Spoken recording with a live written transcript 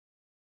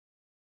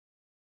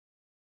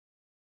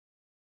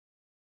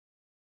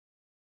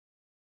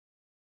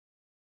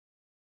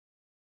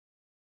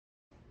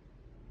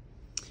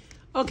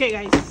Okay,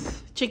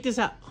 guys, check this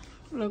out.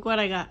 Look what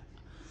I got.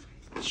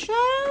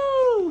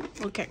 Shoo!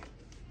 Okay.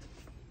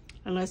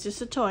 And that's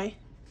just a toy.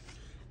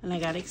 And I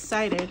got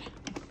excited.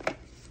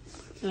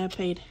 And I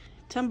paid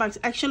 $10.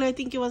 Actually, I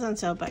think it was on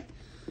sale, but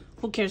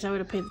who cares? I would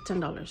have paid the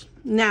 $10.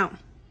 Now,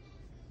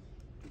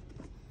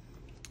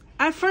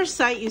 at first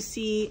sight, you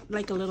see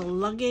like a little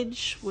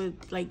luggage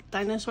with like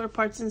dinosaur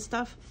parts and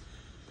stuff.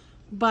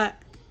 But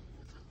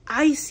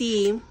I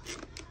see,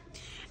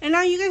 and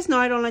now you guys know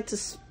I don't like to,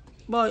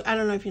 well, I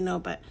don't know if you know,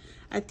 but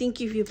I think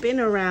if you've been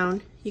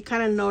around, you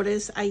kind of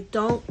notice I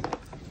don't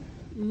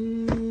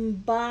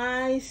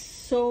buy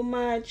so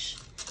much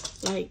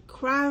like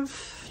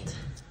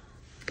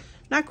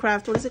not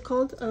craft, what is it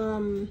called?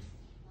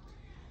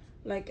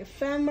 Like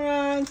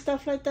ephemera and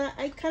stuff like that.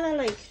 I kind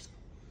of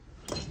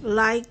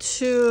like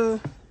to,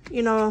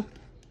 you know,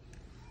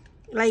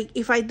 like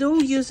if I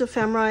do use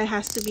ephemera, it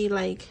has to be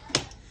like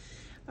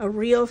a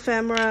real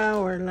ephemera,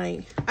 or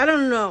like, I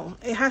don't know,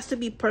 it has to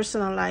be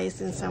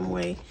personalized in some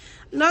way.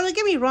 Now, don't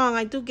get me wrong,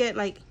 I do get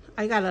like,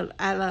 I got a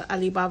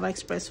Alibaba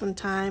Express one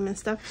time and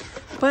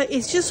stuff, but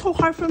it's just so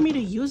hard for me to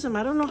use them.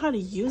 I don't know how to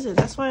use it.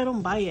 That's why I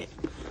don't buy it.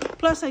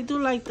 Plus, I do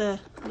like the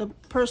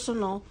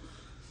personal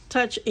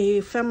touch a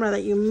ephemera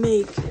that you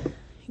make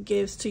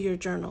gives to your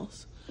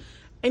journals.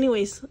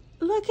 Anyways,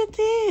 look at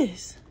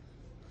this.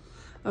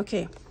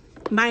 Okay,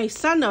 my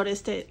son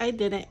noticed it. I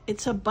didn't.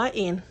 It's a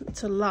button.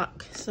 It's a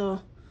lock.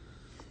 So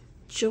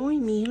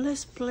join me.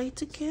 Let's play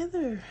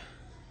together.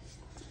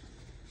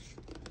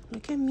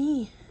 Look at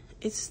me.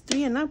 It's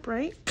 3 and up,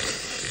 right?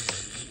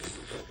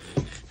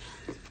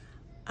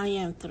 I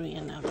am 3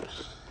 and up.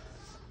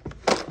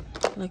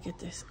 Look at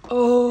this.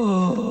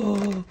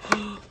 Oh,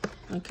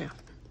 okay.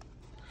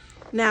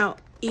 Now,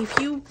 if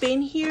you've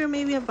been here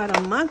maybe about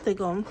a month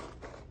ago,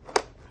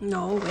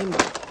 no, wait a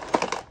minute.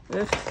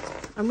 Ugh,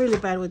 I'm really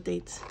bad with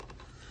dates.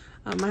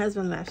 My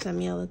husband laughs at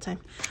me all the time.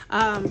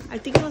 I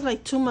think it was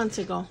like 2 months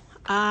ago.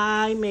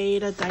 I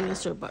made a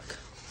dinosaur book.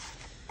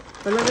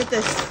 But look at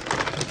this.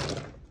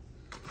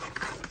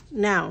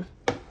 Now,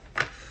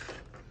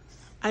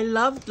 I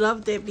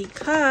loved it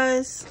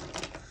because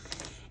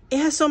it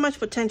has so much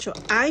potential.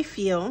 I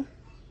feel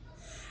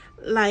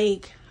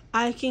like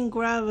I can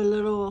grab a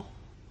little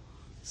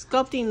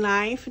sculpting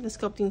knife and a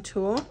sculpting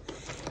tool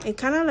and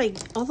kind of like,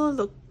 although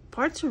the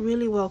parts are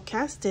really well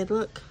casted,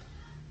 look,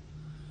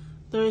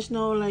 there's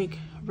no like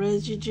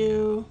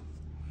residue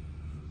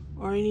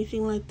or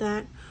anything like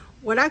that.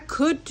 What I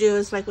could do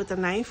is like with a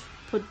knife,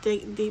 put the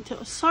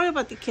details. Sorry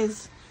about the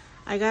kids.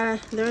 They're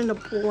in the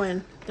pool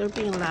and they're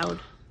being loud.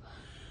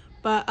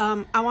 But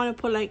I want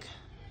to put like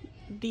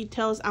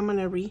details. I'm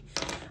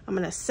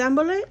gonna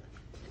assemble it,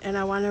 and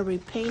I want to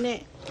repaint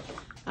it.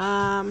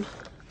 I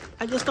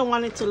just don't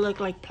want it to look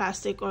like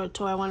plastic or a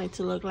toy. I want it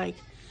to look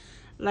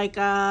like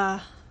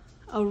a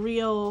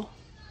real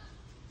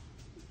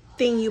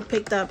thing you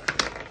picked up,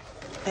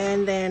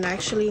 and then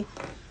actually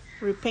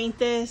repaint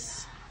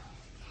this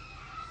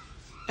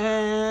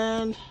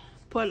and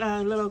put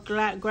a little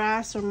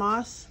grass or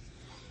moss.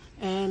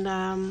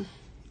 And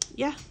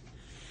yeah,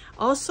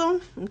 also,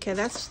 okay,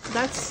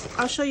 that's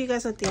I'll show you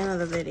guys at the end of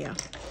the video.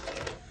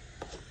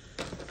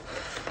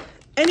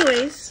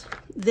 Anyways,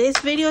 this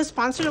video is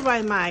sponsored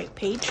by my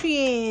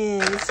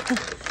Patreons.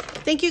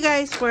 Thank you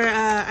guys for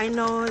I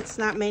know it's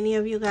not many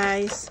of you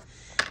guys,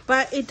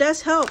 but it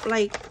does help,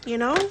 like, you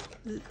know,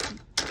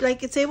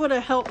 like it's able to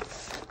help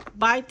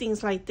buy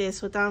things like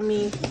this without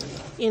me,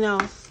 you know,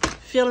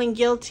 feeling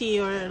guilty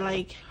or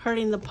like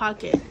hurting the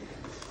pocket.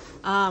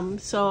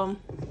 So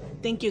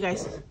thank you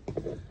guys.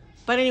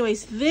 But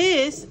anyways,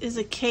 this is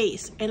a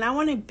case, and I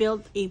want to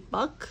build a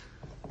book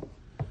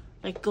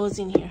that goes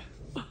in here.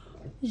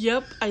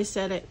 Yep, I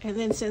said it. And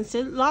then since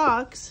it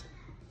locks,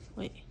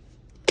 wait,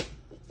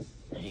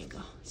 there you go.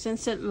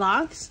 Since it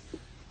locks,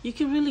 you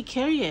can really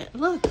carry it.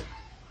 Look,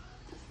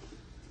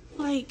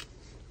 like,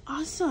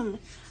 awesome.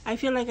 I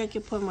feel like I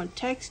could put more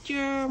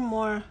texture,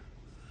 more,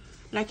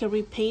 and I can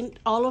repaint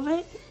all of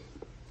it.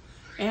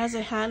 It has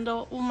a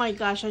handle. Oh my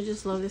gosh, I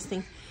just love this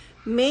thing.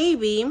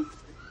 Maybe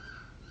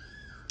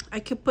I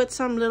could put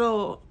some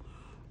little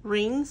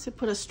rings to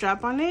put a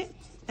strap on it,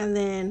 and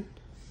then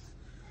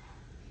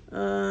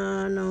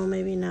no,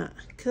 maybe not,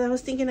 because I was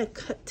thinking of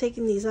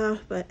taking these off,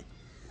 but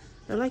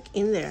they're like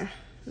in there.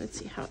 Let's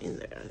see, how in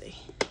there are they?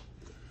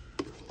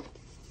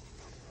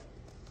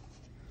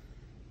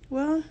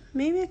 Well,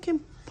 maybe I can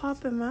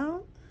pop them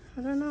out.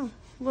 I don't know,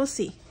 we'll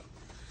see.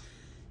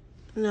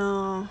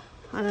 No,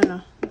 I don't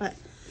know, but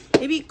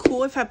it'd be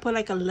cool if I put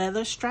like a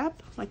leather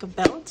strap, like a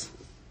belt,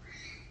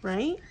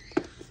 right?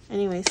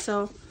 Anyway,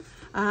 so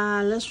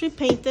let's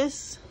repaint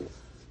this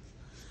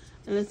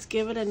and let's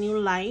give it a new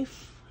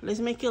life. Let's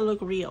make it look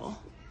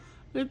real.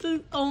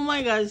 Oh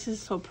my god, this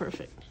is so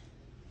perfect.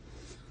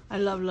 I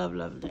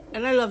love it.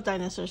 And I love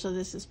dinosaurs, so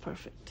this is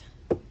perfect.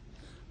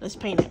 Let's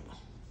paint it.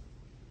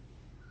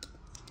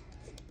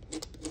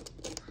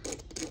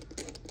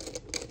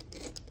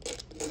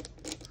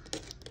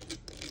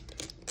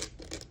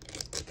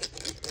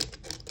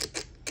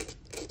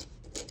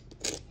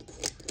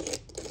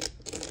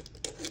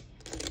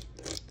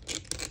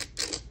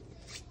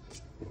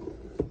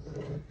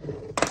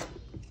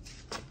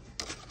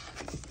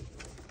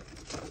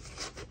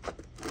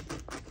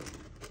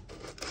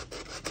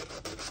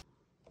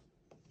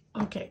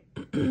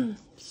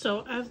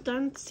 So I've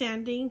done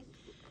sanding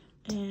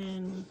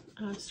and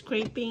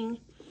scraping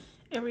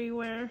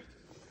everywhere.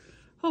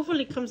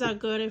 Hopefully it comes out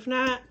good. If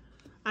not,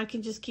 I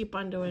can just keep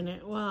on doing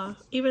it. Well,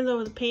 even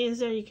though the paint is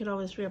there, you can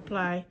always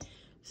reapply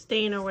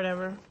stain or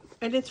whatever.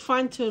 And it's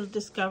fun to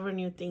discover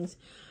new things.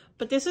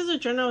 But this is a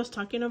journal I was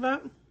talking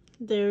about.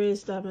 There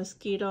is the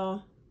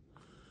mosquito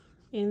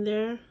in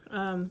there.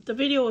 The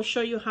video will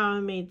show you how I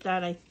made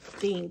that, I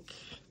think.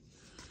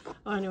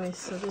 Oh, anyway,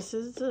 so this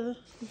is the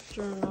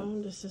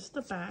journal. This is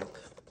the back.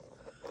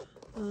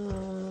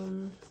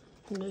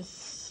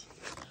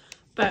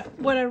 But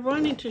what I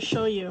wanted to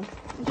show you,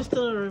 just a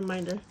little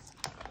reminder.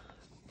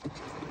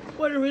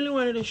 What I really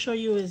wanted to show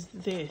you is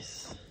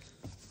this.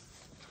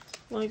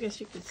 Well, I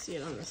guess you could see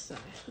it on the side.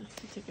 I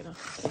can take it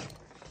off.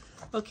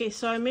 Okay,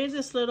 so I made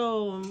this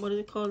little, what is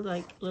it called?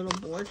 Like little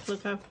board.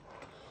 Look how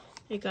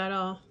it got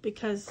all,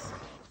 because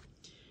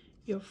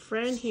your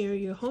friend here,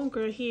 your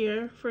homegirl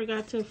here,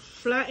 forgot to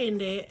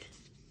flatten it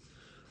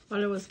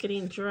while it was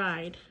getting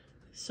dried.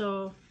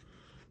 So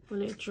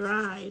when it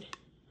dried,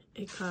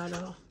 it got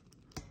all.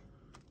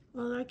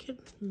 Well, I could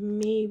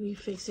maybe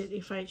fix it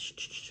if I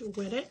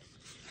wet it,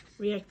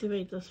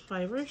 reactivate those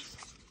fibers,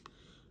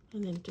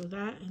 and then do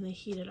that, and then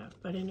heat it up.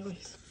 But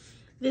anyways,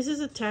 this is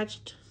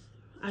attached.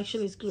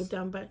 Actually, it's glued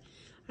down, but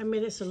I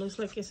made it so it looks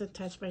like it's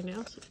attached by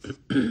nails.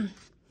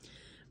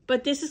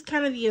 But this is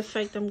kind of the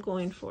effect I'm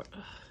going for.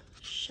 Ugh,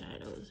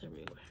 shadows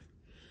everywhere.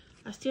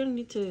 I still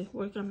need to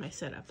work on my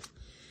setup.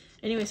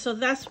 Anyway, so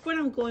that's what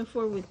I'm going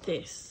for with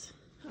this.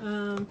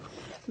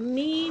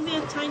 Maybe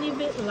a tiny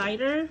bit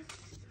lighter.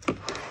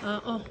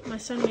 Oh, my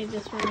son made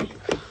this for me.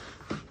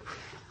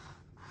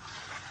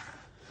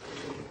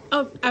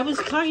 Oh, I was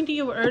talking to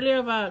you earlier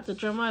about the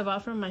Dremel I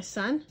bought from my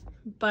son,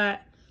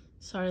 but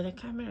sorry, the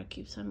camera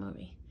keeps on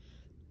moving.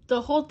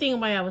 The whole thing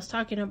why I was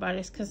talking about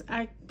is because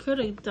I could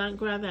have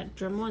grabbed that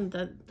Dremel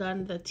and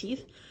done the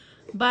teeth,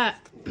 but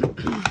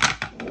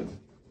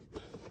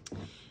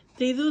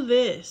they do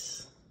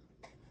this.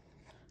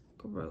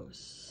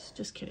 Gross.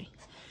 Just kidding.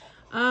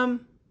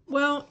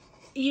 Well,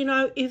 you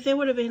know, if they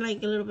would have been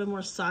like a little bit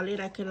more solid,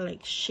 I could have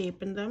like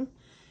shapen them.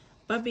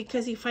 But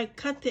because if I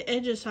cut the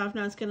edges off,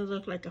 now it's going to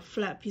look like a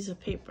flat piece of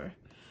paper.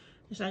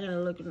 It's not going to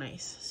look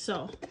nice.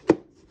 So,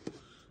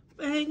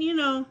 and you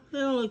know, they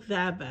don't look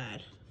that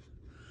bad.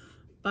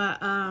 But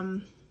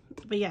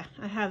yeah,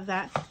 I have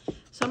that.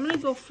 So I'm going to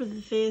go for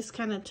this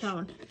kind of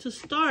tone. To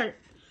start,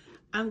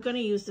 I'm going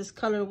to use this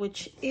color,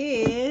 which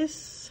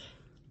is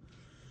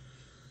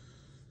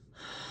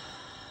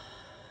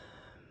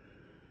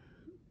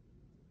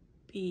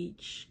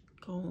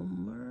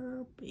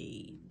Beachcomber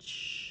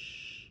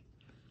Beige.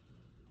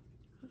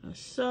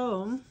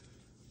 So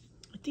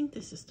I think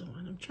this is the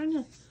one. I'm trying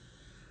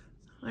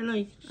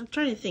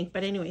to think,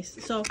 but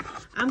anyways, so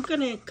I'm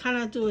gonna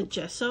kind of do a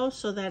gesso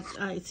so that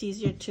it's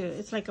easier to,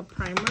 it's like a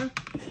primer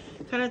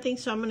kind of thing.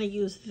 So I'm gonna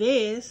use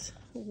this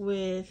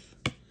with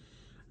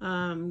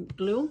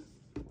glue,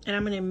 and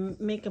I'm gonna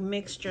make a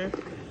mixture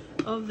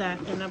of that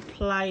and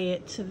apply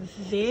it to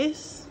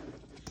this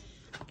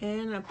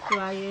and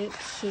apply it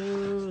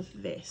to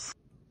this.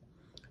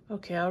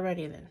 Okay,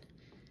 alrighty then.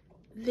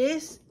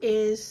 This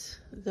is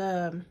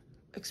the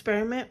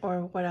experiment,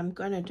 or what I'm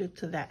gonna do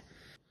to that.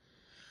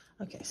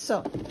 Okay,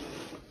 so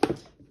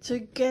to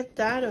get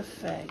that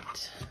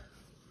effect,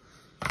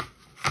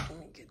 let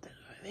me get that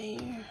over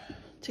there.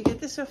 To get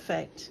this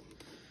effect,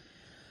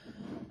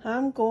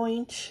 I'm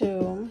going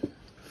to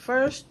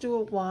first do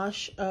a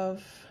wash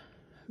of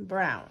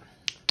brown.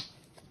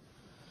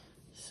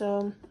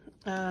 So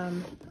I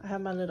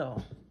have my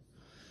little,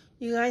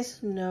 you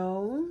guys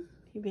know,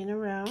 you've been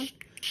around,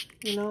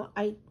 you know,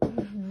 I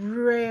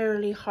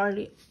rarely,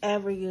 hardly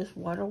ever use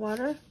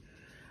water.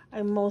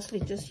 I mostly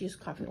just use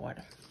coffee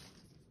water.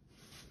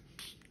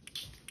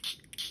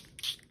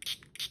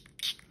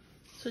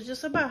 So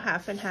just about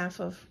half and half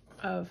of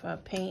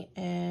paint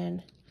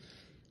and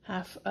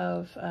half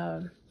of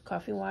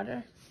coffee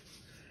water.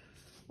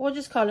 We'll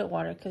just call it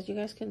water because you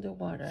guys can do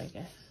water, I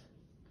guess.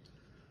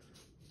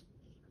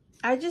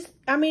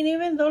 I mean,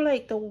 even though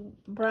like the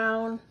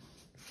brown,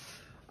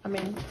 I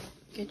mean,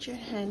 get your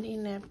handy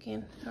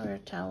napkin or a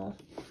towel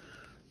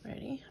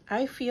ready.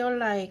 I feel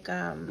like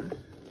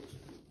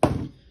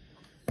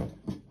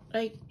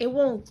it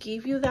won't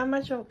give you that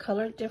much of a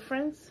color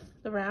difference,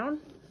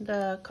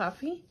 the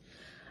coffee,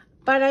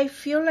 but I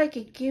feel like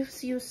it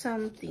gives you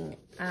something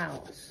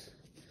else.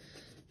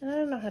 And I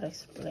don't know how to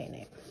explain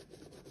it.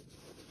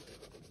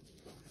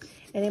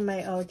 And it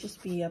might all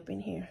just be up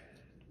in here.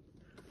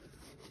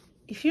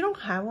 If you don't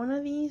have one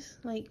of these,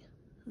 like,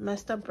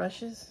 messed up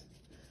brushes,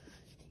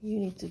 you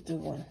need to do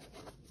one.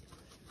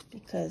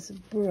 Because,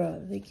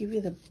 bruh, they give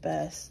you the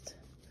best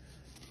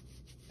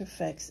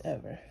effects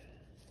ever.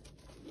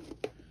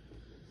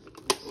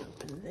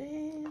 Open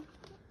there.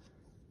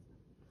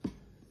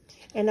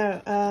 And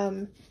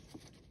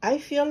I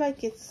feel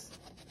like it's,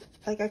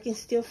 like I can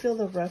still feel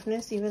the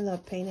roughness even though I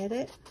painted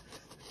it.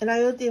 And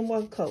I only did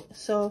one coat.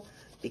 So,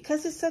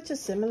 because it's such a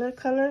similar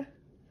color,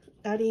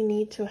 I didn't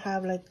need to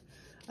have like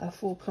a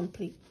full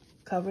complete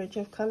coverage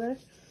of color.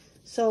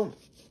 So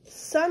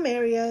some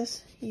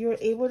areas you're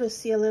able to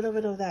see a little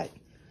bit of that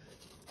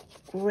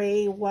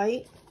gray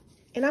white,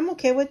 and I'm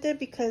okay with it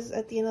because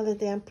at the end of the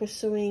day I'm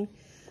pursuing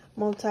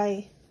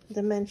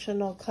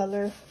multi-dimensional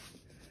color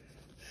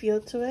feel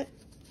to it.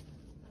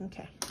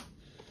 Okay,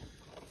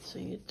 so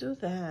you do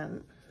that,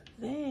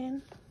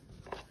 then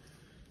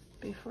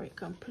before it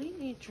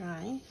completely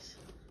dries,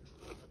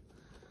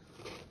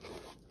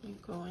 you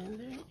go in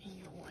there and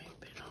you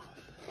wipe it off.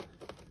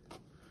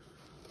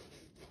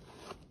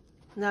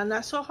 Now,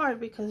 not so hard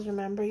because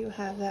remember you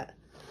have that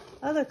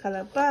other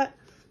color, but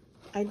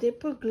I did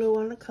put glue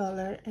on the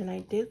color and I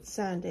did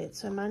sand it,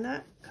 so it might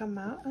not come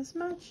out as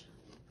much,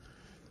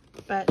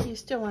 but you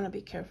still want to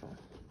be careful.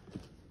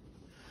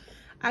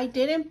 I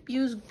didn't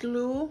use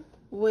glue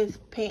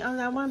with paint on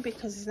that one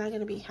because it's not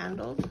going to be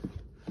handled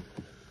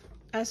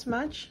as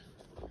much.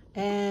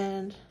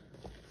 And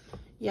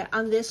yeah,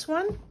 on this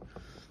one,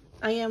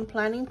 I am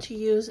planning to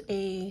use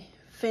a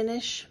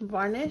finish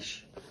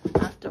varnish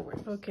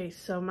afterward. Okay,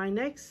 so my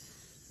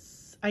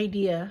next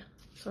idea,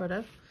 sort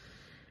of,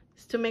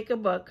 is to make a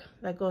book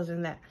that goes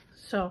in that.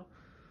 So,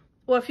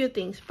 well, a few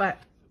things, but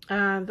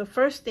the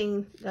first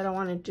thing that I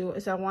want to do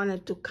is I want to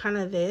do kind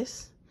of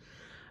this,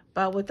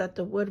 but without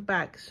the wood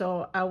back.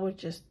 So I would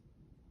just,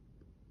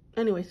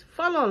 anyways,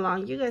 follow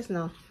along. You guys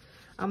know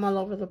I'm all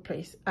over the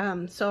place.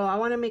 So I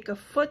want to make a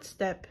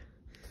footstep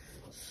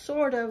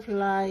sort of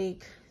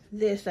like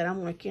this that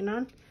I'm working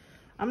on.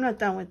 I'm not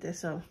done with this,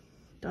 so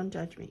don't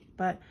judge me.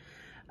 But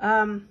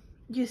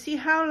you see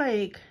how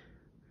like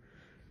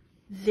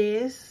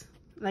this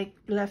like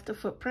left a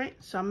footprint?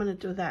 So I'm gonna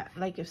do that,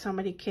 like if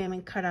somebody came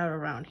and cut out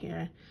around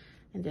here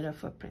and did a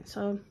footprint.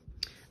 So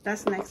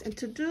that's next. And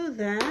to do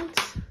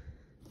that,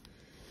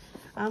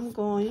 I'm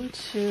going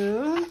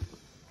to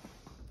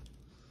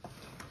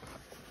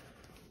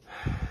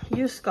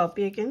use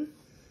Sculpey again.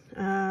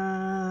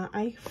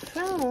 I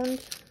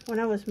found when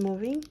I was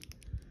moving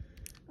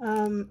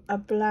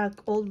a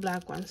old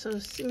black one, so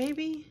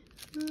maybe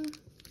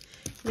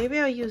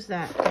I'll use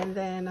that and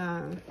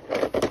then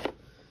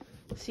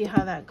see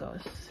how that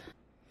goes.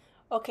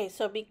 Okay,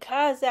 so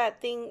because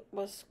that thing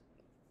was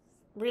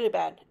really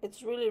bad,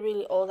 it's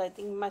really old, I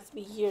think it must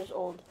be years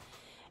old.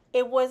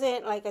 It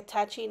wasn't like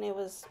attaching, it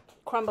was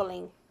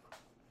crumbling.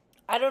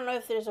 I don't know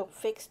if there's a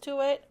fix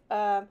to it.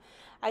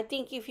 I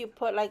think if you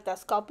put like the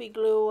Sculpey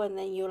glue and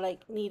then you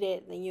like knead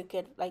it, then you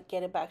could like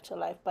get it back to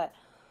life. But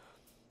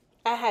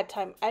I had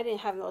time. I didn't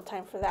have no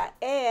time for that.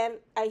 And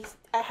I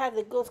had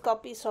the glue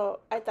Sculpey, so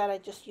I thought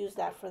I'd just use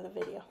that for the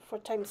video, for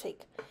time's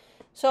sake.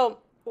 So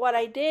what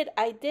I did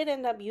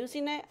end up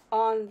using it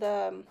on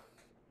the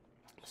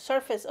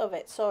surface of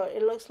it. So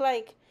it looks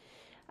like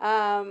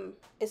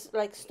it's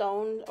like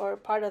stone or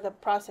part of the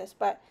process.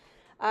 But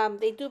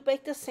they do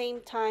bake the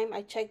same time.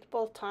 I checked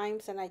both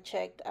times and I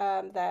checked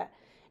that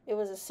it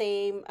was the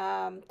same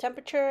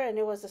temperature and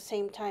it was the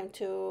same time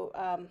to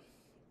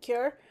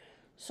cure.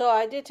 So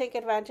I did take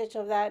advantage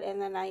of that, and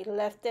then I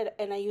left it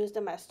and I used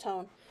them as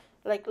tone,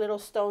 like little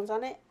stones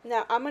on it.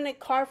 Now I'm going to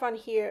carve on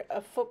here a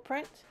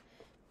footprint,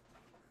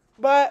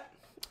 but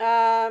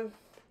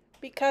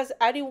because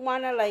I didn't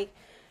want to like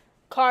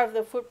carve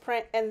the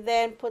footprint and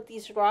then put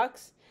these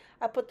rocks,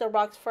 I put the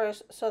rocks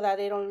first so that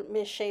they don't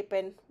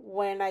misshapen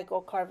when I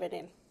go carve it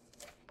in.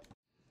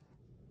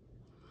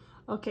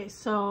 Okay,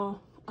 so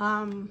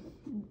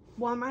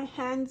while my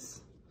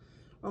hands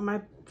or my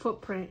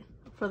footprint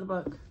for the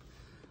book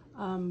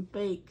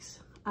bakes,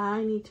 I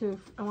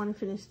want to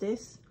finish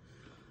this.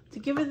 To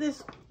give it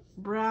this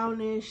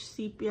brownish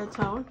sepia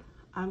tone,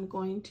 I'm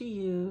going to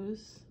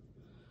use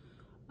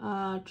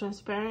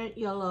transparent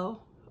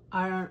yellow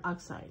iron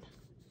oxide.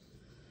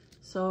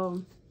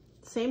 So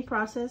same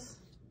process.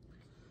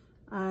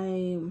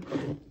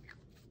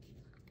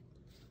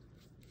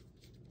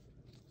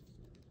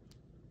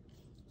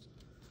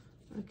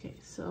 Okay,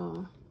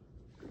 so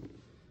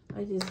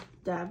I just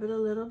dab it a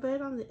little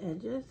bit on the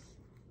edges,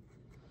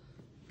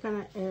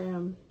 kind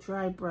of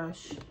dry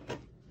brush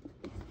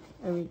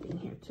everything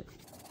here too.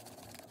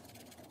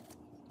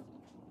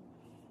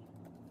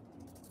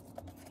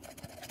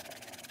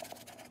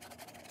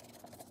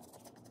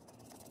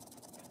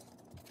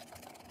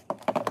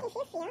 If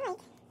you feel like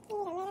you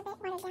need a little bit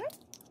watered down,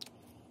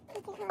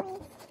 you can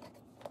always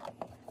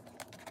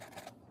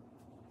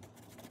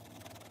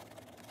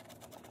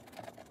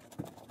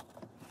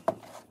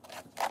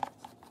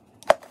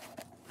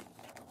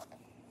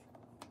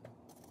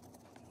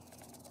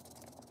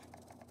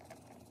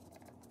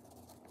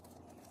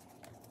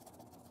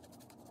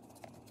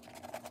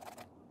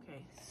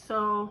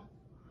So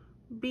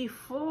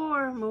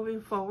before moving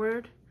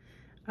forward,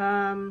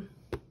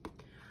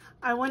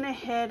 I went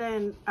ahead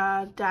and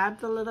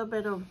dabbed a little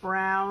bit of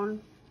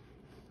brown.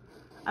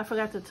 I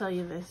forgot to tell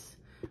you this,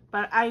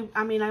 but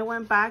I mean I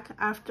went back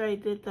after I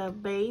did the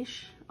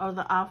beige or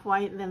the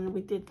off-white, then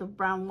we did the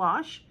brown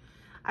wash.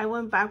 I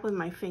went back with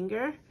my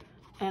finger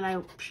and I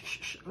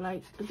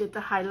like did the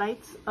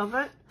highlights of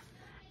it,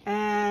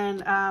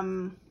 and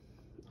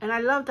I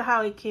loved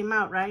how it came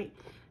out, right?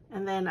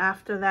 And then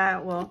after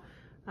that, well,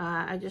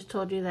 I just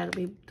told you that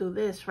we do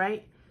this,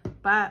 right?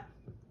 But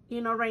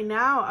you know, right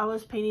now I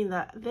was painting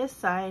this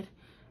side,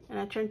 and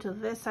I turned to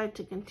this side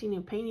to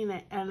continue painting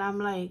it, and I'm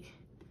like,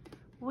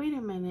 wait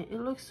a minute, it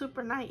looks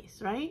super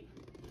nice, right?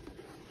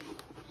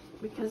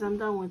 Because I'm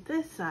done with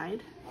this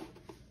side.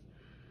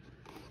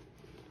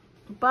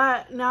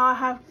 But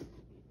now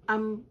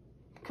I'm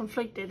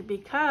conflicted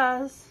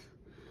because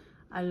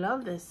I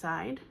love this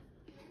side,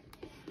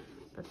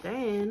 but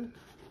then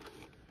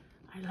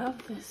I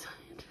love this side.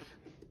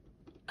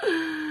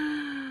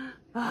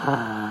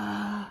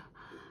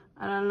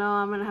 I don't know,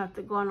 I'm gonna have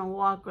to go on a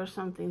walk or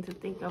something to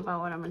think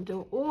about what I'm gonna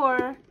do.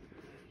 Or,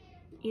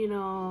 you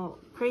know,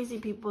 crazy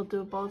people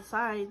do both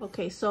sides.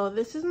 Okay, so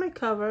this is my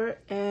cover,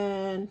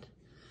 and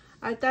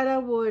I thought I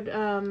would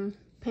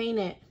paint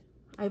it.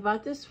 I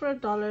bought this for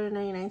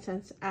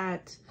 $1.99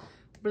 at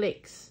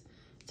Blick's.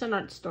 It's an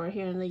art store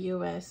here in the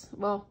US.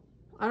 Well,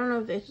 I don't know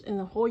if it's in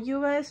the whole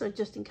US or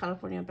just in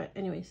California, but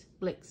anyways,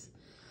 Blick's.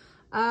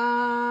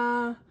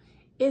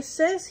 It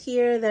says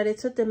here that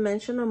it's a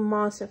dimensional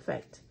moss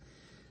effect.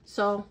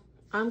 So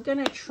I'm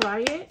gonna try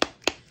it,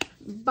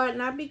 but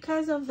not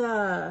because of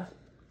the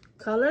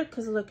color,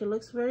 because look, it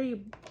looks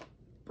very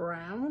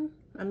brown,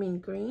 I mean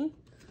green,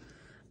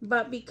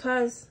 but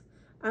because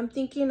I'm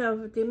thinking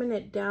of dimming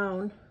it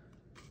down.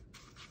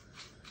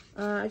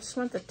 I just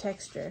want the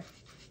texture.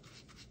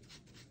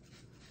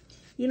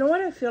 You know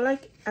what I feel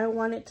like I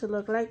want it to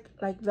look like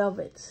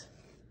velvets.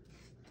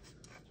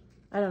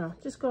 I don't know,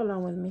 just go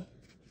along with me,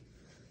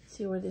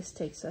 see where this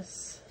takes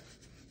us.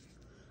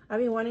 I've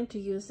been wanting to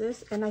use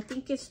this, and I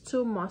think it's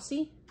too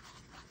mossy.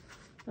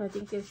 I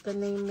think the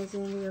name is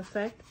in the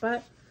effect,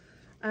 but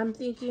I'm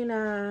thinking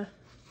I'm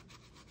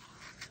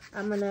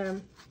gonna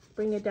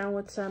bring it down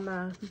with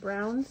some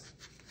browns,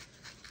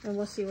 and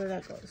we'll see where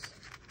that goes.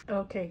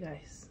 Okay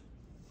guys,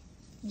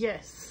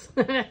 yes.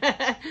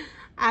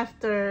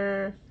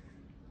 After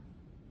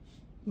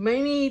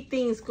many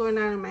things going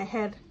on in my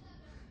head,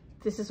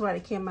 this is what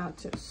it came out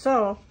to.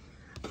 So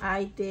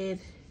I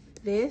did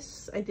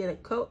this, I did a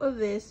coat of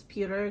this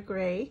pewter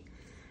gray,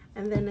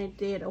 and then I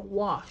did a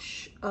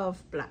wash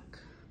of black.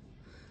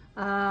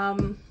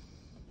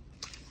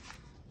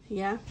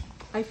 Yeah,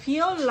 I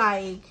feel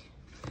like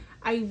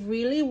I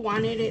really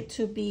wanted it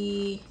to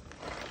be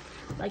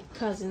like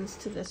cousins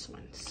to this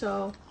one.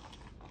 So,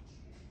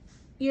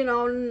 you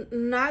know,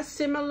 not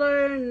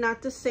similar,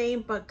 not the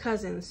same, but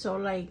cousins. So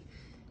like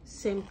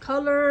same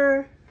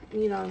color,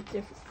 you know,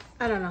 different,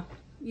 I don't know,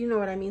 you know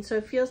what I mean. So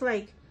it feels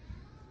like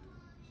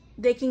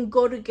they can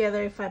go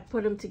together if I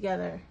put them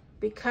together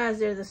because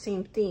they're the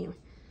same theme.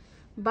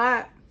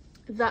 But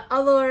the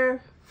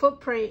other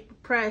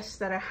footprint press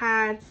that I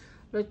had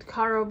looked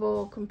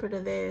horrible compared to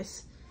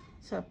this,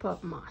 so I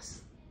put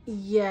moss.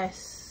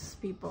 Yes,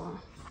 people,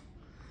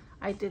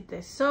 I did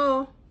this.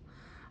 So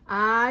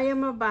I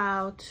am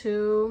about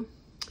to,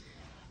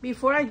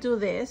 before I do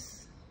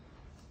this,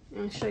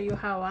 and show you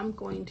how I'm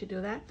going to do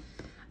that,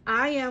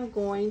 I am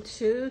going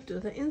to do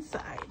the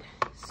inside.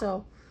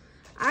 So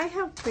I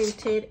have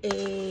printed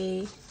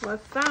what I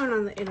found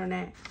on the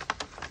internet,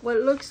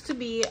 what looks to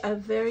be a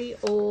very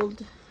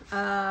old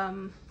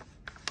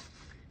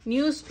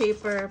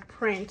newspaper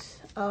print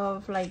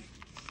of like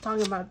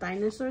talking about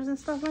dinosaurs and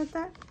stuff like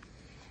that.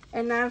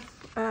 And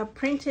I've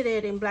printed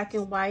it in black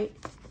and white,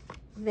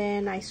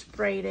 then I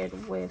sprayed it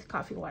with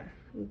coffee water.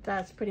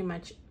 That's pretty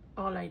much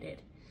all I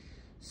did.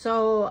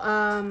 So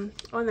I'm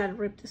gonna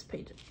rip this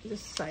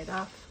side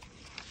off.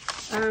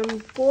 I'm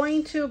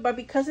going to, but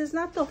because it's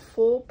not the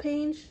full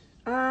page,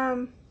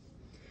 what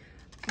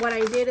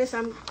I did is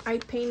I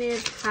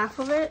painted half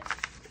of it,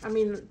 I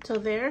mean till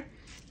there,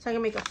 so I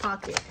can make a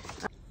pocket.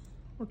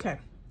 Okay,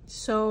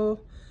 so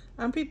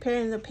I'm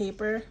preparing the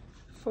paper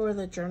for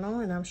the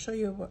journal, and I'll show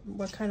you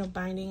what kind of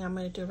binding I'm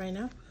going to do right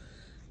now.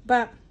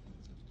 But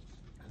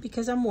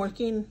because I'm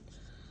working,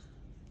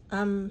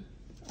 I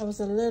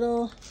was a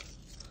little,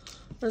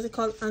 what is it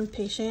called,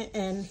 impatient,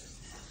 and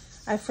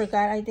I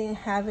forgot I didn't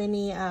have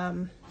any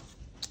what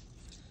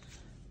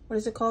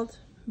is it called,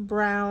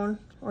 brown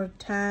or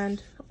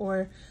tanned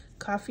or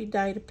coffee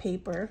dyed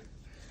paper.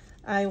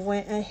 I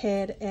went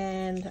ahead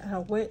and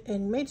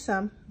made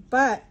some,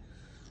 but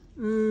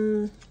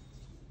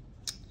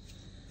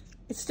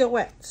it's still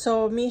wet.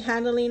 So me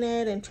handling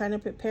it and trying to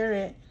prepare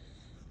it,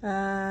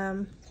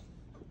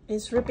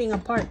 it's ripping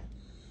apart.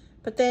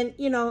 But then,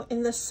 you know,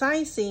 in the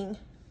sizing,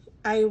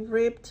 I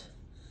ripped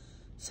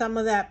some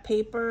of that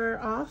paper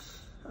off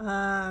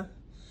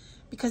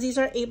because these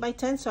are 8 by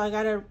 10, so I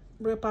gotta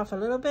rip off a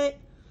little bit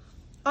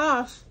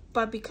off.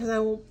 But because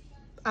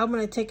I'm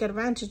gonna take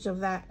advantage of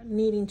that,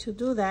 needing to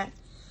do that,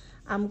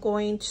 I'm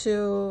going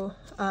to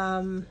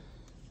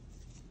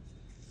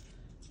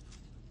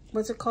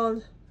what's it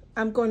called?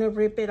 I'm going to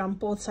rip it on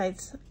both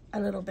sides a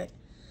little bit.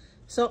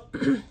 So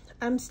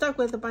I'm stuck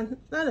with a bunch,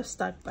 not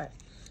stuck, but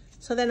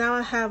so then now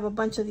I have a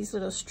bunch of these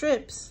little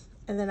strips,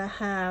 and then I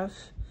have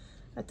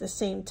at the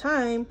same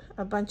time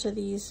a bunch of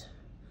these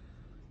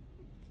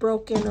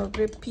broken or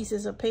ripped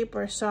pieces of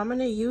paper. So I'm going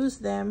to use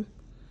them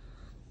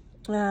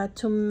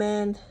to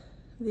mend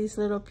these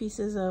little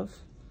pieces of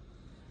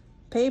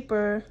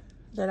paper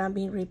that I've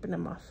been ripping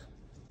them off.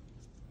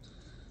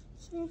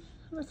 See,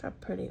 look how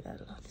pretty that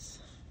looks.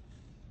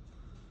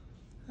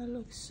 That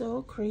looks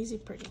so crazy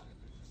pretty.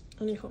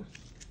 Anywho,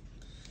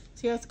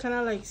 see how it's kind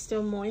of like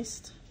still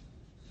moist.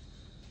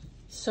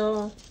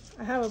 So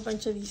I have a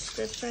bunch of these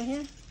strips right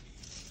here,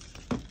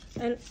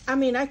 and I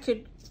mean I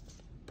could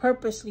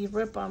purposely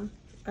rip them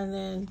and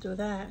then do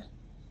that,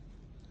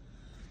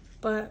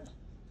 but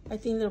I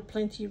think they're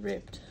plenty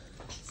ripped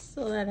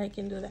so that I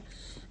can do that.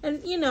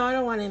 And you know, I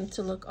don't want them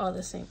to look all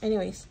the same.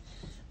 Anyways,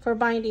 for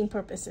binding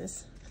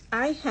purposes,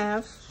 I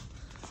have,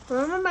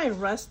 remember my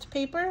rust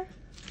paper?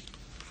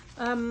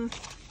 If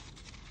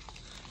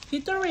you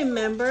don't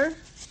remember,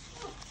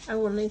 I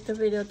will link the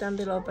video down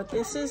below, but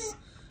this is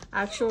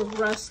actual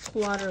rust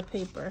water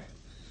paper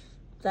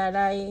that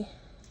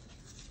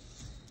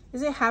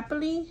is it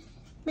happily?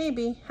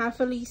 Maybe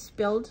happily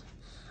spilled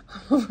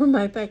over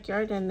my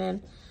backyard, and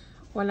then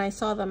when I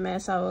saw the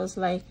mess, I was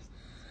like,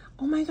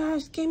 oh my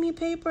gosh, give me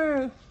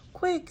paper,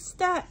 quick,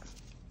 stat.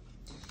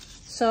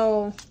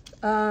 So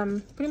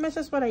pretty much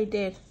that's what I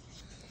did.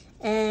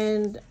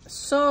 And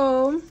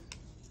so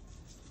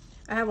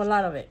I have a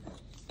lot of it,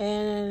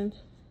 and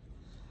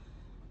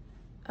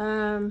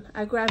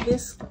I grabbed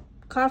this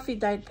coffee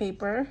dyed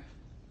paper,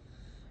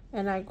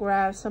 and I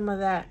grabbed some of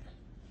that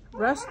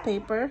rust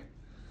paper,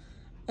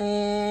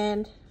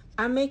 and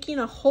I'm making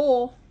a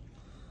hole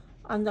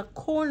on the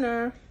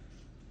corner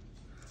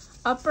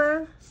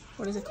upper,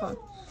 what is it called?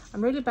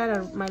 I'm really bad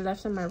at my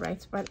lefts and my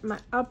rights, but my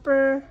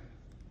upper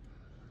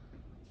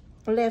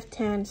left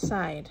hand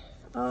side.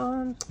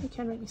 You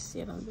can't really see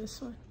it on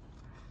this one.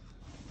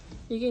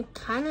 You can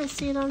kind of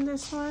see it on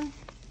this one.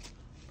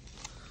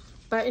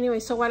 But anyway,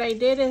 so what I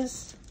did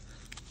is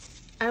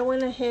I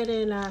went ahead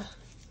and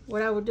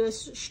what I would do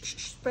is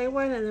spray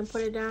one and then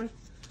put it down.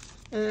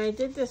 And I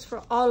did this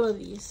for all of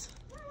these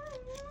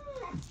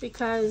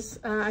because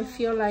I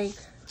feel like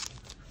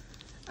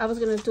I was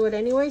gonna do it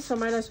anyway, so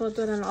might as well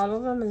do it on all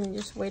of them and then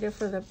just wait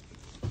for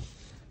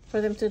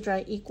them to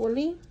dry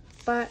equally.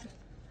 But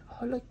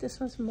oh look, this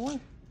one's more.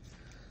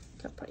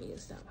 I'll probably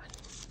use that one.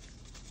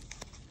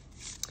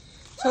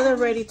 So they're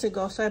ready to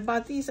go. So I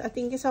bought these, I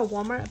think it's a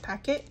Walmart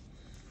packet,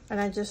 and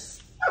I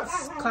just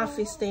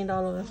coffee stained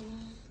all of them.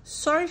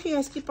 Sorry if you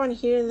guys keep on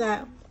hearing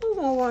that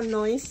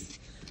noise.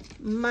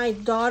 My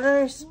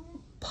daughter's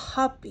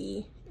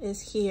puppy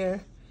is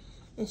here,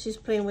 and she's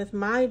playing with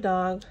my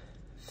dog,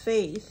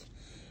 Faith.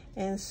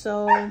 And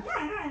so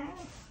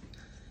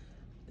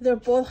they're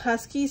both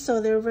huskies, so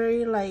they're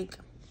very like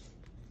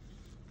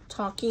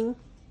talkative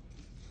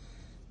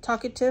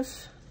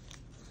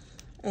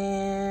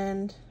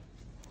and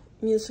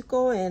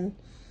musical, and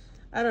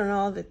I don't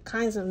know the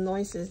kinds of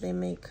noises they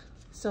make.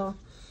 So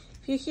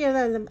if you hear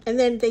that, and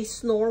then they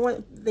snore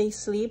when they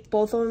sleep,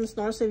 both of them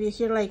snore. So if you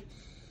hear like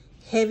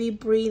heavy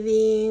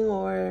breathing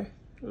or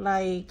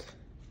like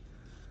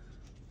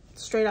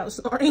straight out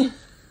snoring,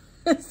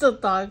 it's the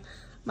dog.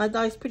 My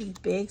dog's pretty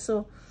big,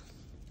 so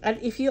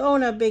if you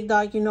own a big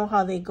dog, you know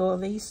how they go.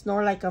 They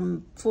snore like a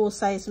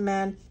full-size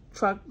man,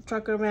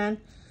 trucker man.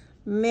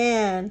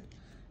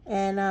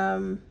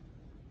 And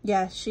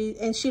yeah,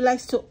 she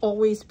likes to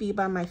always be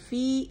by my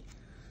feet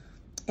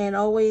and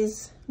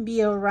always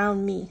be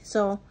around me.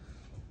 So,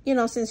 you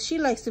know, since she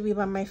likes to be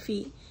by my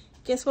feet,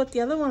 guess what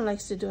the other one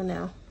likes to do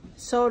now?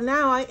 So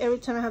now every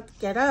time I have to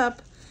get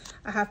up,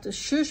 I have to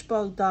shush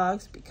both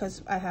dogs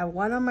because I have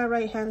one on my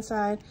right hand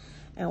side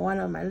and one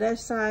on my left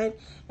side,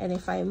 and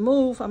if I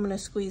move, I'm gonna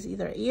squeeze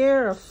either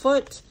ear or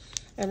foot,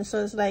 and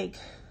so it's like,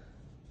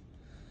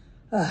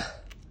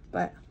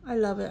 but I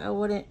love it. I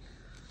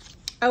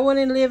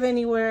wouldn't live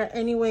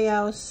anyway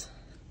else.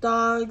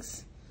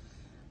 Dogs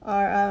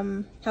are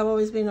have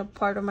always been a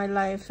part of my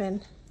life,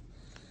 and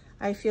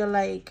I feel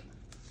like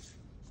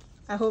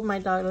I hope my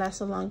dog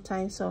lasts a long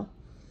time. So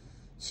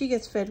she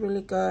gets fed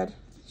really good.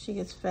 She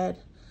gets fed.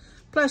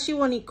 Plus, she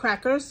won't eat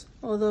crackers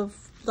or the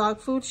dog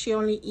food. She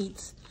only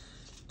eats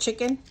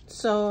chicken,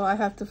 so I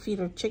have to feed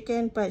her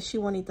chicken, but she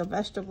won't eat the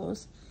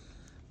vegetables.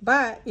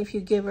 But if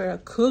you give her a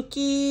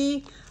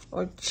cookie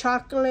or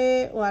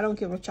chocolate, well, I don't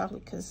give her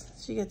chocolate because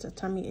she gets a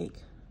tummy ache.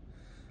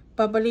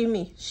 But believe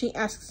me, she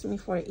asks me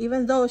for it.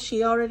 Even though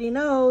she already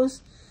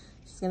knows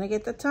she's gonna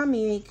get the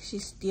tummy ache, she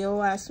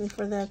still asks me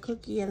for the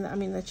cookie and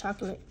the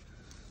chocolate.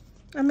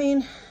 I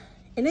mean,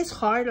 and it's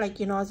hard,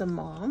 like, you know, as a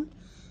mom,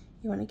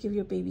 you want to give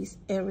your babies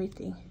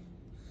everything,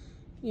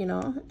 you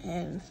know,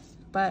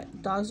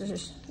 but dogs are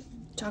just,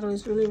 chocolate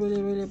is really,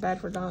 really, really bad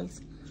for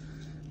dogs.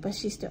 But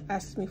she still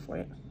asks me for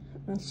it.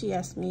 And she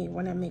asks me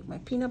when I make my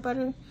peanut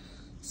butter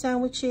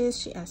sandwiches,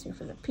 she asks me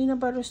for the peanut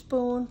butter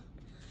spoon.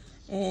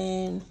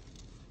 And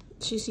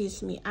she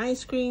sees me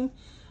ice cream.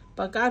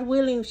 But God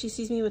willing, she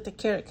sees me with the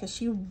carrot, because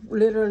she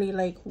literally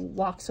like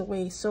walks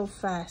away so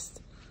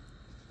fast.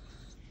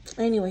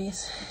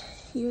 Anyways,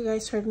 you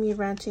guys heard me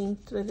ranting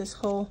through this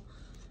whole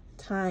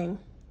time.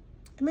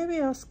 Maybe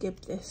I'll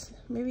skip this.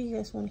 Maybe you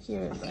guys won't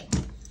hear it, but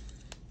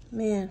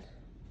man,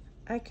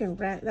 I can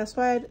rant. That's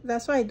why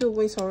I do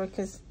voiceover,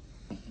 because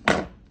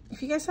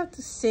if you guys have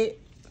to sit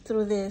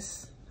through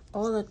this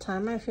all the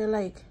time, I feel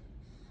like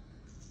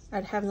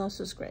I'd have no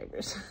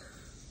subscribers.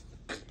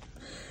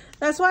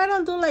 That's why I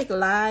don't do like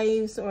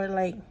lives or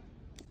like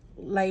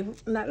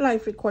not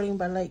live recording,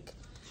 but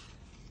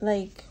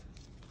like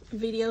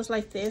videos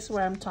like this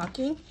where I'm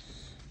talking,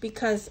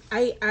 because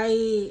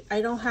I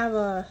don't have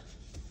a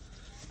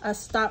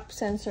stop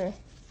sensor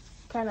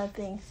kind of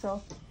thing,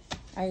 so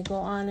I go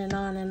on and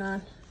on and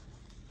on.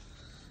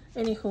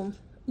 Anywho,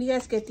 you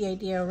guys get the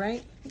idea,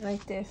 right?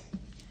 Like this.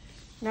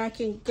 Now I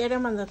can get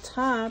them on the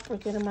top or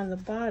get them on the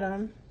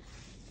bottom.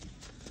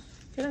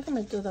 I feel like I'm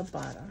gonna do the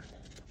bottom,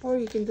 or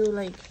you can do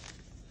like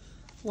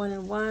 1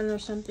 and 1 or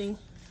something.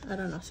 I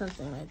don't know,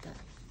 something like that.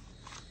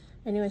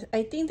 Anyways,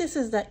 I think this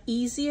is the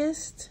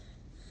easiest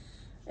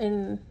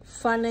and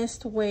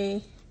funnest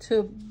way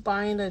to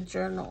bind a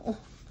journal.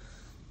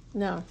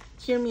 Now,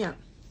 hear me out.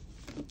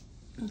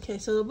 Okay,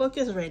 so the book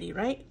is ready,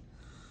 right?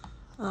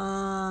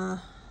 The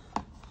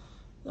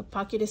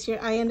pocket is here.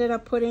 I ended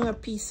up putting a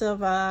piece of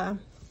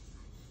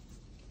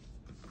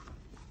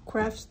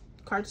craft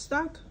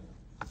cardstock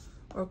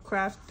or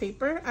craft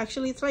paper.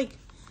 Actually, it's like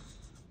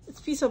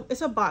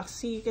it's a box.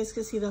 See, you guys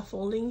can see the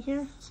folding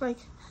here. It's like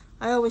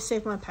I always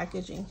save my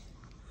packaging.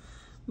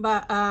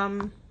 But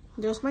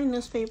there's my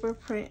newspaper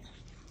print.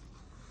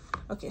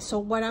 Okay, so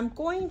what I'm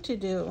going to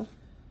do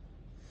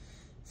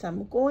is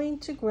I'm going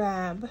to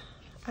grab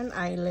an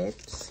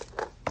eyelet.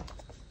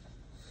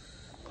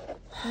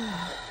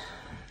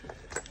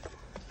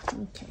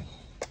 Okay,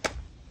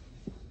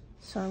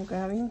 so I'm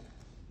grabbing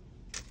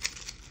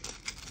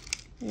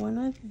one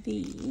of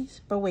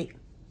these, but wait,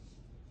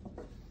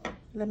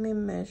 let me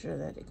measure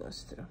that it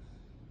goes through.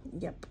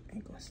 Yep,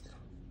 it goes through.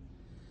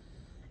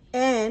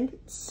 And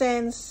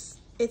since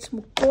it's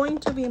going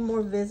to be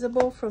more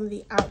visible from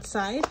the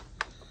outside,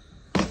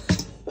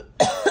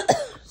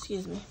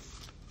 excuse me,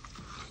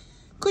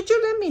 could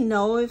you let me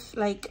know if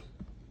like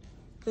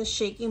the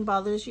shaking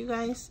bothers you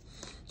guys?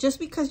 Just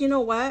because, you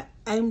know what,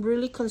 I'm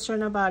really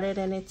concerned about it,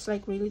 and it's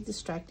like really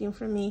distracting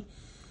for me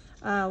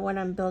when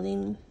I'm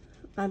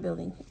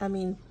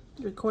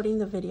recording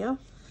the video.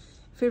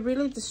 If it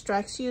really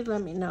distracts you,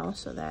 let me know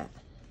so that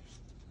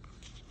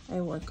I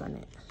work on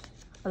it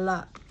a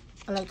lot.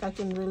 Like I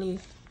can really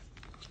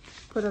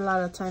put a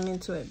lot of time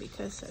into it,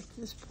 because at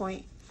this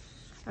point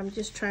I'm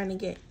just trying to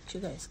get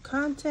you guys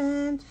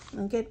content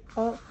and get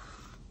all,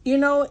 you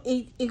know,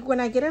 when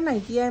I get an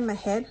idea in my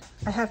head,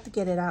 I have to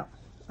get it out.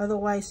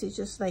 Otherwise it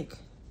just like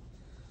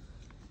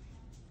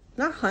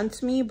not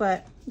haunts me,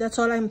 but that's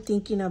all I'm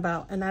thinking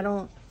about. And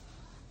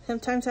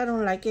sometimes I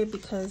don't like it,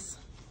 because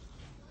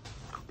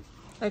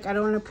like I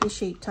don't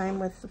appreciate time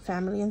with the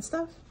family and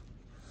stuff.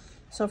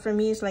 So for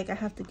me, it's like I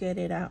have to get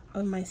it out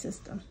of my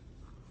system.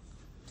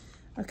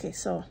 Okay,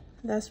 so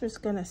that's where it's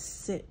gonna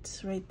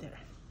sit right there.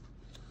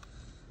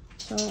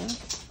 So I'm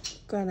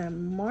gonna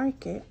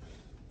mark it.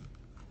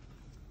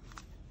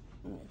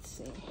 Let's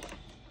see.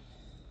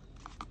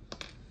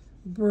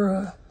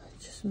 Bruh, I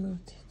just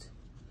moved it.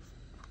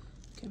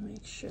 Okay,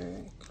 make sure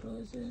it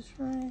closes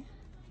right.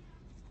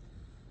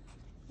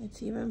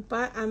 It's even,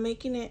 but I'm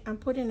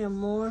putting it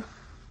more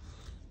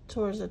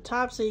towards the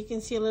top so you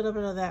can see a little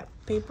bit of that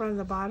paper on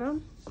the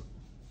bottom.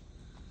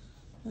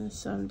 And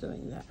so I'm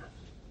doing that.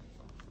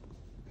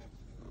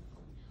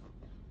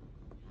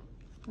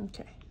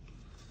 Okay,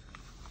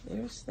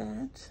 there's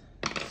that.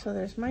 So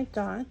there's my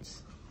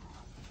dots.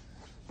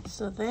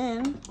 So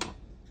then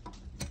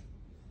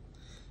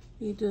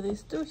you do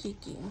this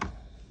doohickey.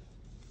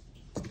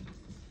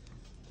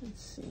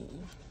 Let's see.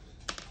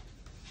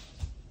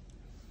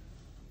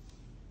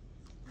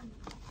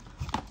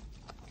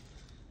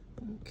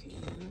 Okay.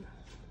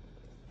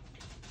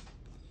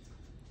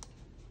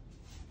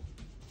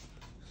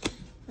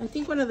 I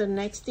think one of the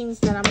next things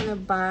that I'm gonna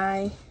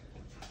buy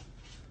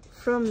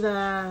from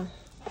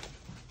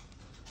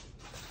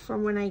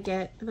when I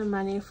get the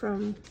money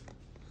from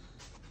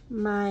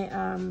my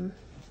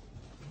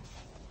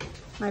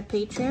my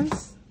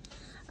patrons,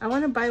 I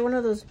want to buy one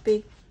of those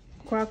big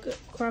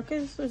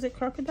crocodiles. Was it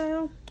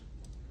crocodile?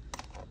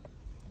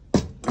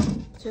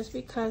 Just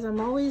because I'm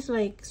always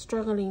like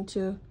struggling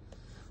to.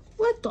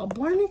 What the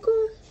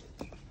barnacle?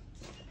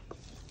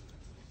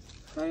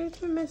 How did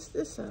I mess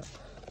this up?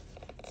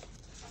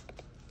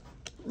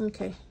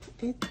 Okay,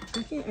 I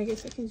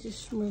guess I can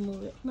just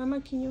remove it. Mama,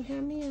 can you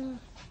hand me a?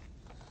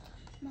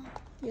 Mom.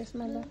 Yes,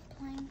 my love.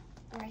 Playing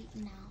right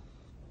now.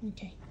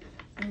 Okay,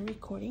 I'm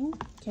recording.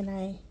 Can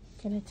I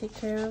take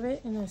care of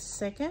it in a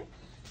second?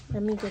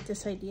 Let me get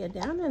this idea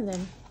down and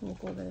then we'll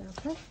go over there,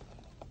 okay?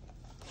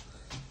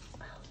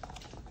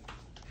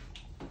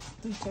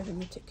 Okay, let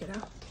me take it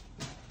out.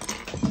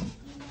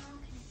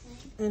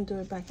 And do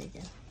it back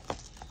again.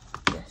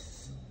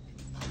 Yes.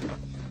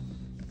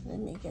 Let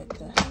me get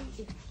the...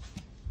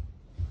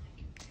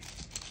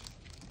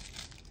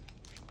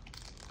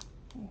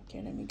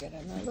 Okay, let me get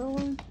another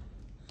one.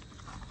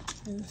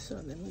 And so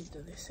let me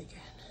do this again.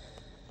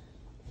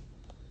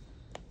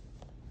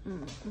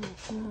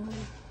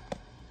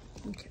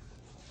 Okay.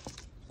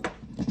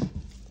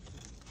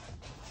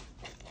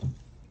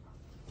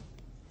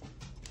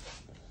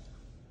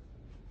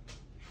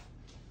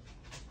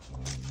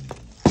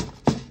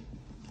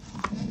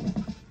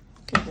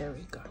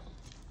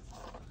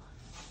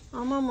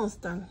 I'm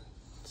almost done.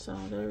 So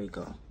there we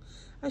go.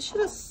 I should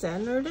have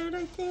centered it,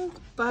 I think,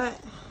 but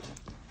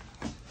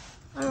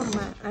I don't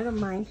mind. I don't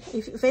mind.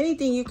 If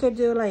anything, you could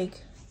do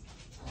like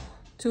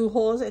 2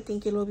 holes. I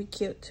think it'll be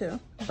cute too.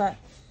 But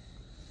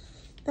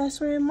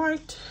that's where I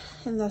marked,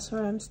 and that's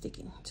where I'm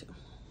sticking to.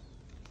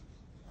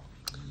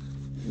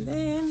 And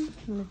then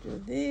I'm gonna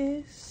do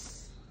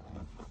this,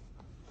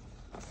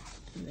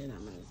 and then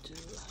I'm gonna do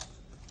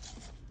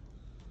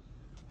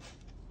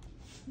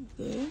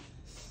this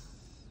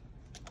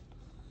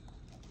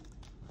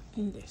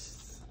and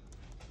this.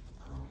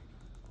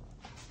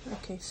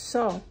 Okay,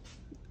 so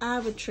I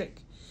have a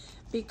trick,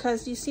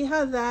 because you see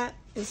how that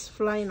is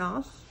flying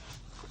off.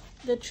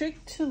 The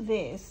trick to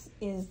this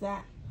is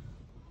that,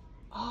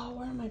 oh,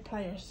 where are my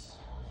pliers?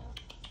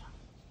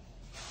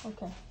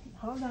 Okay,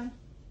 hold on.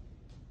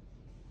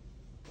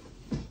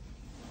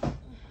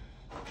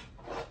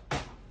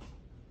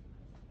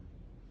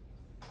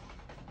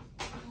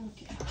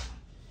 Okay,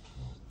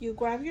 you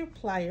grab your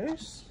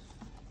pliers,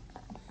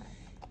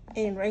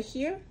 and right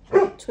here,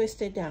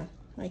 twist it down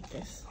like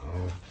this.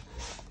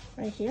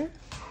 Right here,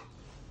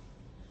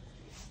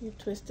 you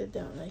twist it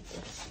down like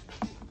this.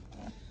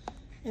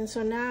 And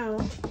so now,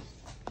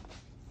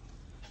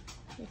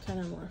 you're kind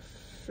of more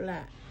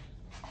flat.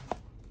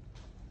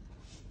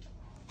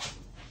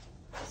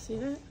 See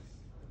that?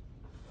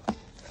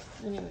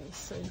 Anyway,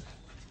 so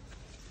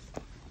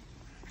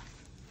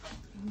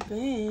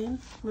then,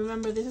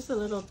 remember this is a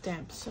little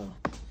damp, so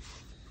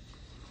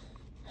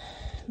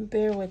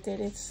bear with it.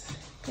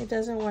 It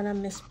doesn't want to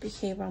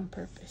misbehave on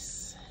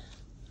purpose.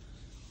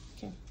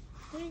 Okay,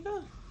 there you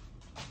go.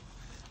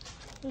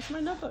 There's my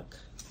notebook.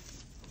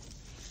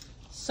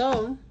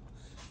 So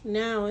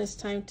now it's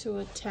time to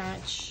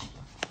attach.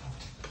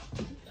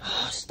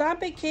 Oh,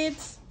 stop it,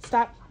 kids.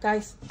 Stop,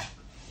 guys.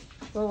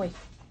 Go away.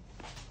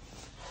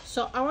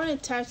 So I want to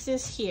attach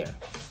this here.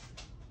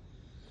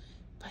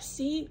 But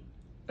see,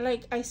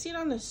 like I see it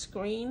on the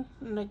screen,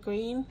 on the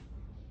green.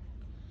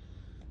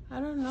 I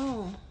don't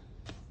know.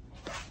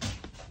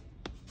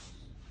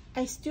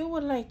 I still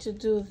would like to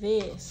do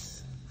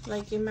this.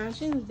 Like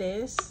imagine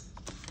this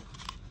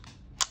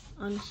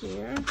on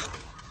here.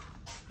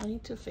 I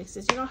need to fix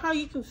this. You know how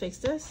you can fix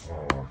this?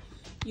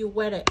 You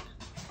wet it.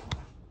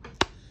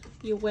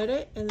 You wet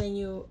it and then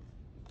you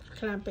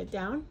clamp it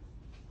down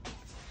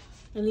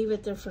and leave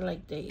it there for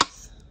like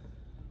days.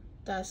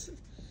 That's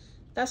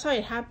how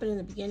it happened in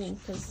the beginning,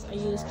 because I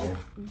used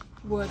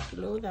wood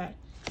glue that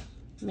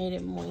made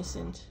it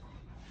moistened.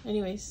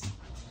 Anyways,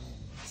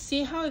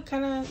 see how it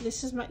kind of,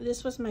 this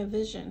was my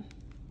vision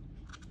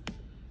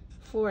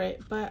for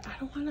it, but I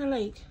don't want to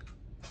like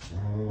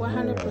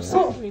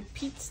 100%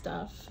 repeat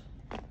stuff.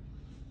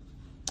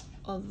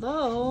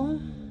 Although,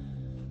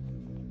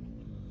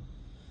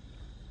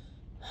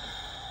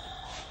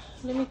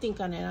 let me think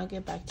on it. I'll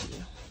get back to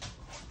you.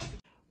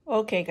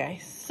 Okay,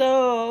 guys.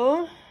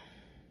 So,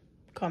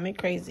 call me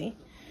crazy.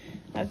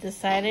 I've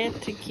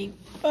decided to keep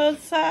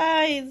both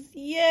sides.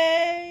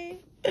 Yay!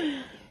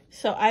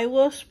 So I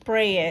will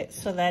spray it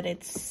so that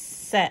it's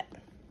set.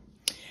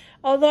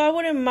 Although I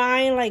wouldn't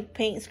mind like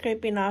paint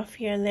scraping off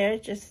here and there.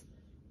 Just,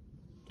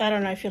 I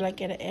don't know. I feel like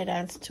it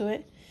adds to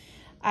it.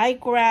 I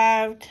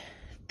grabbed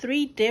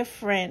 3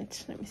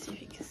 different, let me see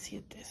if you can see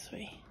it this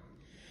way.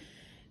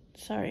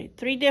 Sorry,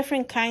 3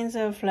 different kinds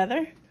of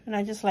leather. And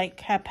I just like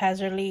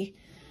haphazardly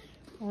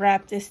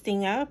wrap this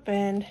thing up,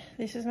 and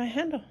this is my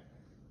handle.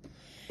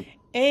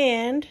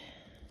 And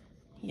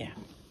yeah.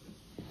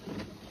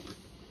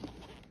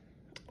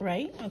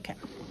 Right? Okay.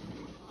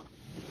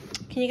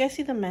 Can you guys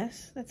see the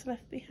mess that's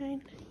left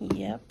behind?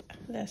 Yep,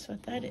 that's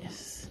what that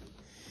is.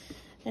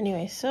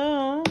 Anyway,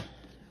 so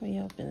we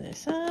open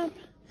this up.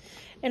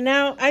 And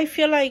now I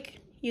feel like,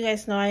 you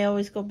guys know I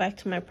always go back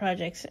to my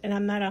projects, and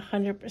I'm not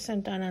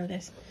 100% done on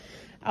this.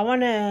 I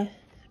want to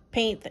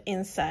paint the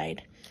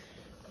inside,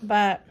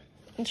 but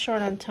I'm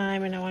short on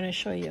time and I want to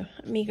show you.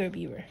 Meager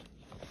beaver.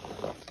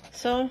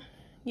 So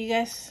you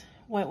guys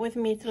went with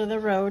me through the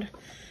road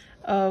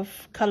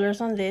of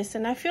colors on this,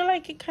 and I feel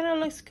like it kind of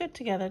looks good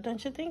together,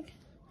 don't you think?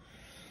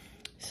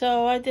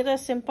 So I did a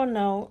simple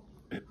note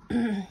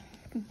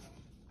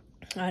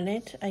on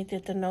it. I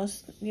did the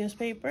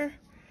newspaper.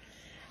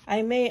 I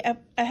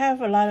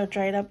have a lot of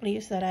dried up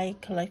leaves that I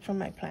collect from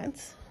my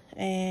plants.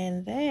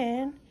 And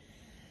then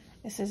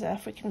this is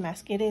African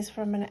mask. It is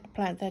from a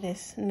plant that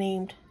is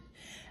named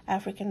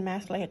African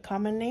mask, like a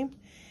common name.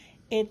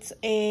 It's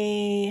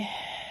a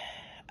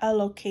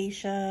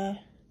alocasia.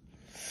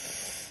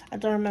 I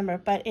don't remember,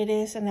 but it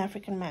is an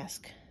African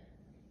mask.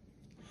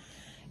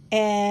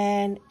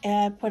 And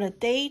I put a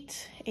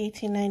date,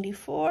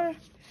 1894.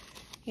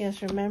 You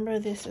guys remember,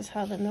 this is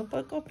how the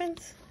notebook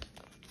opens.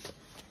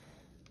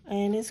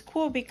 And it's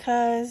cool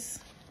because,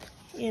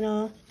 you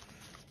know,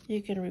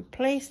 you can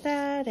replace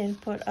that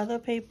and put other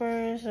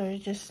papers or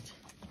just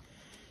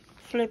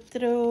flip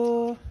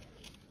through.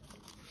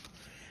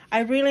 I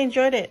really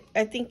enjoyed it.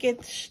 I think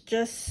it's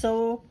just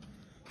so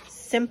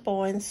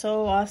simple and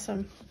so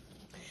awesome.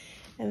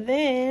 And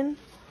then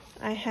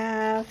I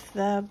have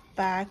the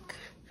back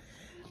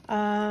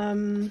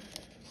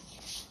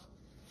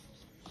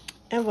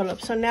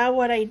envelope. So now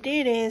what I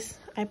did is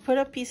I put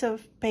a piece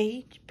of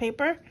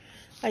paper,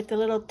 like the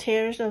little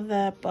tears of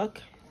the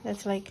book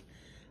that's like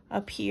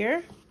up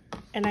here,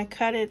 and I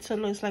cut it so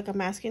it looks like a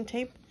masking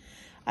tape.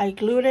 I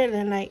glued it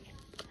and I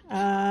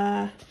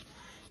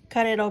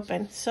cut it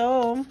open.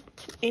 So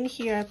in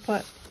here I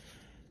put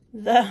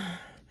the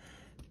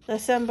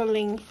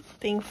assembling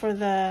thing for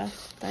the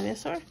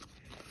dinosaur,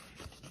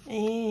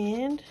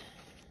 and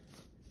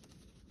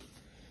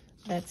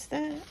that's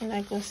that, and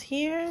that goes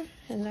here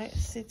and that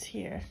sits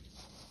here.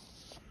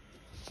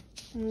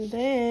 And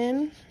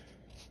then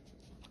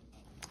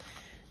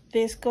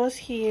this goes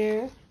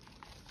here,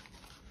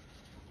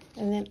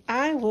 and then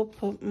I will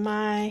put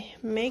my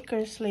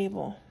maker's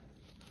label.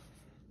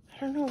 I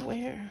don't know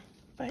where,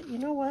 but you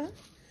know what?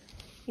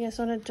 You guys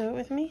want to do it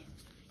with me?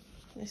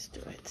 Let's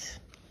do it.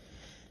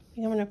 I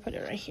think I'm going to put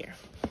it right here.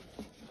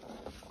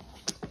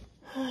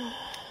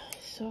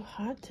 It's so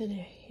hot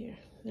today here.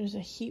 There's a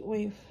heat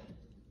wave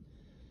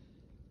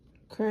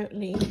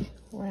currently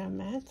where I'm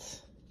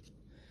at,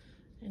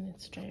 and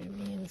it's driving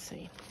me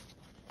insane.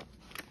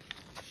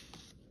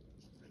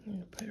 I'm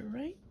going to put it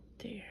right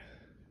there.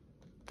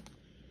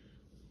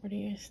 What do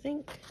you guys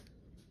think?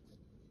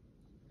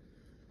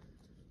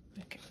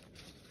 Okay.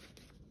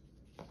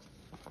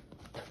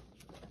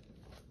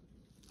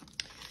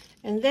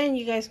 And then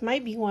you guys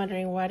might be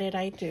wondering, what did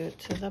I do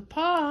to the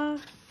paw?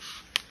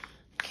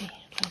 Okay,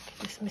 look at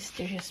this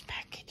mysterious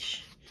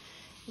package.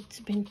 It's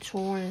been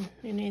torn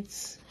and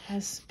it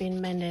has been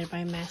mended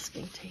by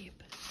masking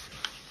tape.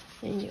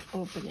 Then you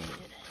open it.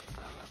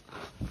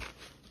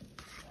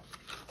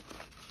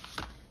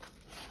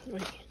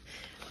 Wait.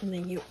 And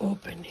then you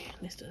open it.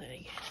 Let's do that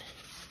again.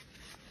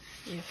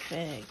 The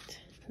effect.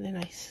 And then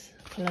I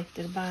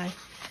collected by.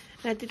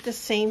 And I did the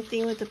same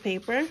thing with the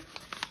paper.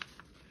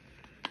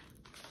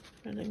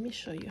 But let me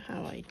show you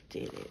how I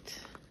did it.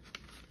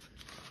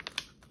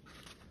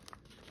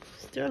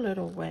 Still a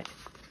little wet.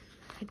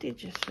 I did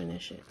just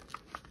finish it.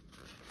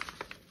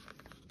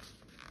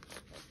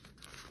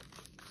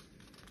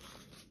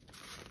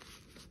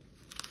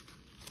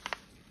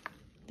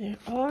 There.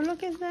 Oh,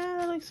 look at that.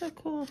 That looks so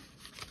cool.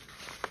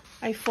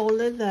 I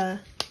folded the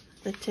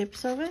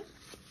tips of it.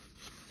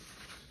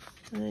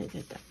 And I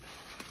did that.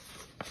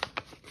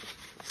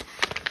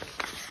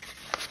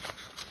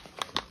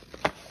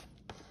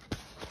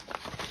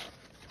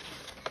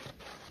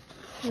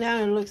 Now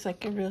it looks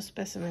like a real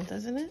specimen,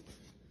 doesn't it?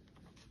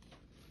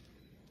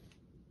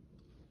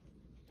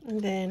 And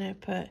then I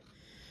put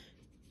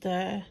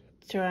the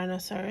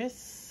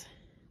Tyrannosaurus,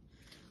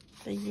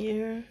 the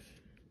year.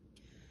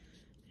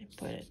 I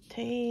put a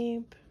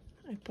tape.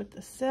 I put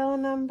the cell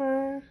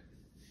number.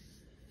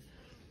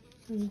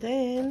 And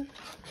then,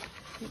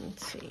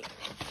 let's see.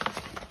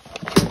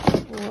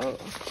 Whoa,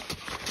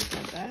 put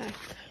that back.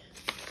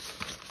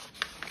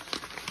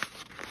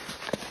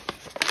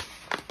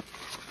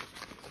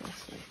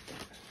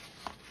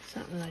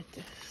 Something like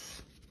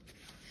this,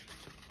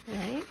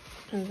 right?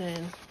 And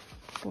then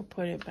we'll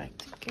put it back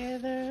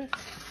together.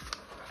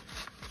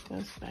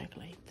 Goes back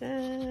like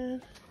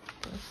that.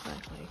 Goes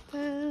back like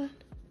that.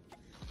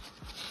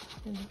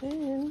 And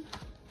then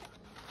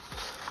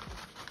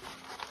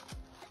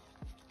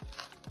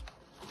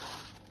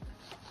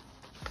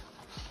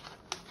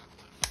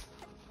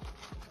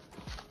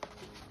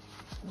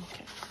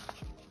okay.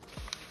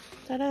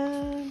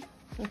 Ta-da!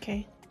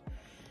 Okay.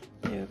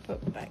 We'll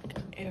put back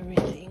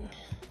everything.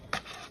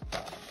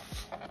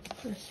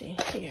 Let's see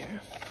here.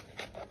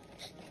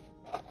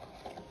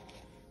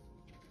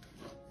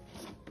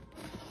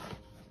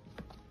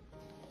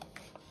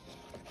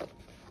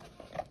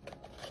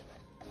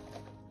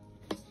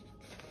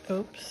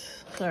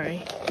 Oops,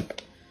 sorry.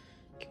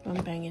 Keep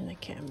on banging the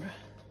camera.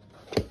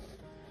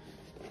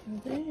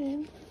 And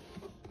then,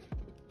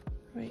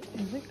 right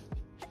in there.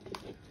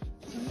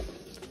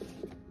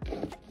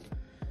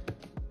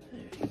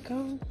 There we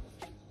go.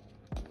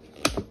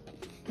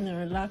 And then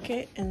we lock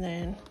it, and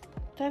then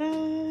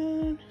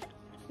ta-da!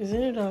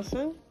 Isn't it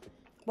awesome?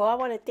 Well, I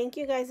want to thank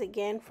you guys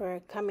again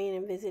for coming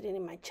and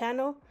visiting my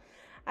channel.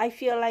 I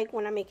feel like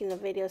when I'm making the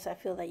videos, I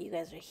feel that you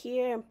guys are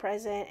here and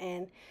present,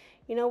 and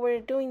you know, we're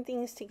doing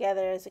things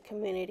together as a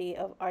community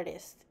of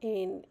artists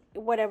in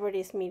whatever it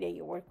is media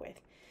you work with.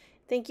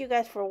 Thank you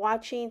guys for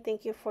watching.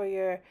 Thank you for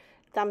your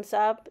thumbs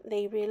up.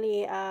 They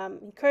really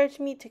encourage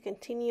me to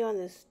continue on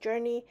this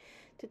journey,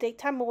 to take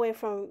time away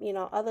from, you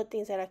know, other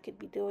things that I could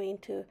be doing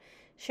to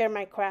share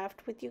my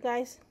craft with you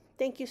guys.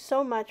 Thank you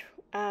so much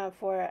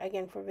for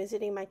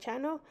visiting my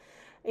channel.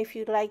 If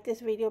you like this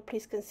video,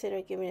 please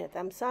consider giving it a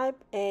thumbs up.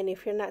 And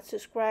if you're not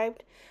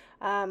subscribed,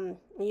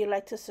 you'd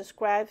like to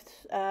subscribe,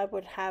 I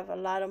would have a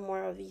lot of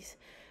more of these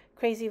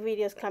crazy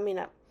videos coming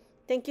up.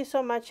 Thank you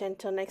so much.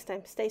 Until next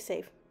time, stay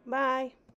safe. Bye.